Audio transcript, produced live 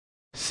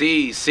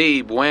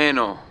Sí,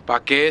 bueno. ¿Pa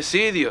qué es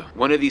idiot?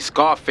 One of these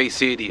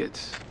Scarface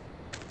idiots.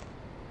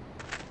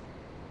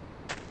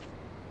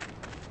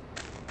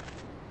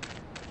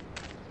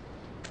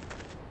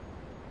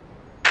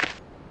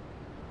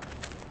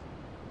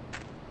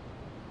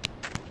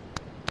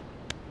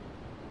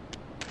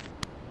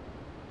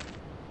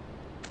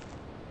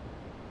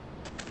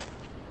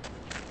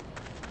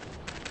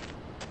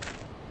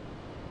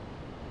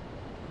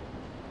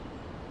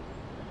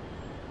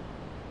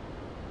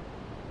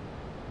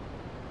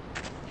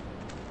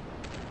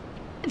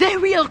 The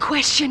real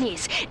question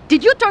is,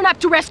 did you turn up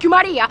to rescue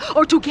Maria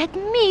or to get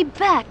me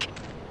back?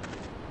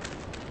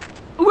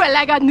 Well,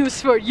 I got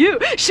news for you.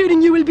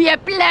 Shooting you will be a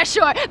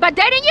pleasure, but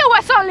dating you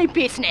was only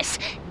business.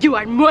 You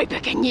are muy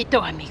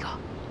pequeñito, amigo.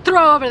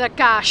 Throw over the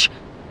cash.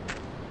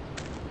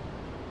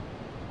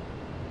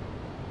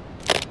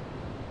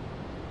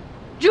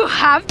 You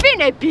have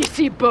been a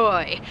busy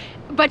boy,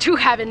 but you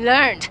haven't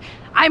learned.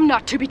 I'm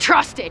not to be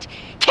trusted.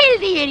 Kill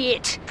the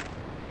idiot!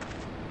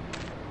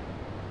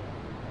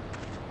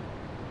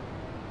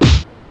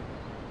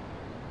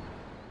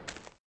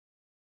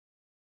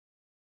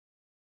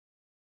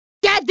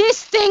 Get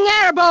this thing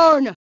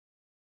airborne!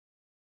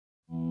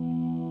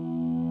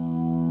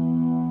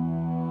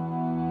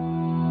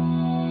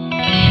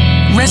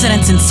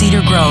 Residents in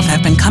Cedar Grove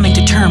have been coming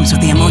to terms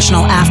with the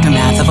emotional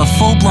aftermath of a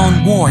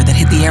full-blown war that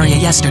hit the area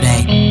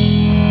yesterday.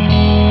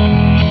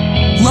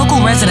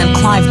 Local resident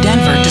Clive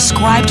Denver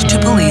described to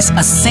police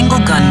a single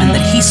gunman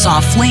that he saw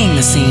fleeing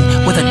the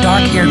scene with a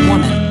dark-haired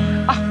woman.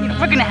 Oh,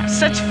 we're gonna have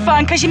such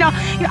fun, because, you know,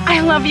 I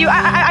love you.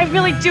 I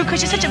really do,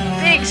 because you're such a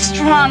big,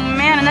 strong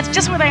man, and that's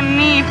just what I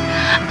need.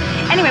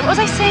 Anyway, what was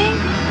I saying?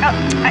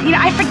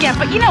 I forget,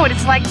 but you know what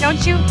it's like,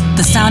 don't you?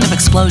 The sound of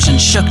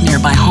explosions shook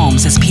nearby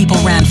homes as people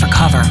ran for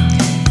cover.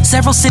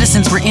 Several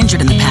citizens were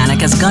injured in the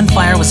panic as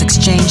gunfire was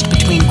exchanged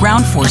between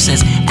ground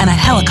forces and a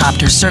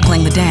helicopter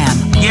circling the dam.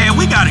 Yeah,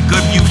 we got a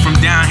good view from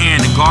down here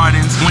in the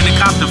gardens. When the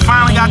copter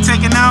finally got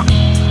taken out,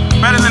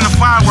 better than the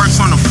fireworks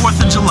on the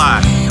 4th of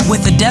July.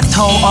 With the death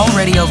toll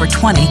already over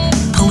 20,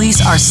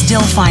 police are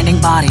still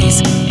finding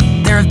bodies.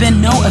 There have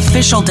been no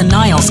official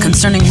denials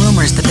concerning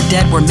rumors that the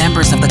dead were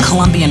members of the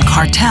Colombian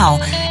cartel,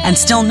 and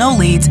still no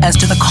leads as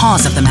to the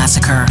cause of the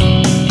massacre.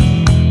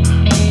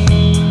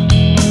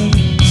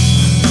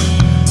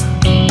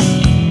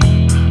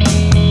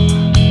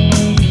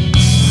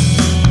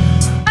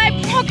 I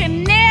broke a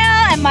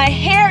nail and my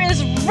hair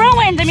is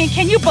ruined. I mean,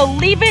 can you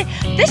believe it?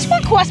 This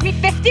one cost me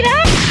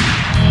 $50.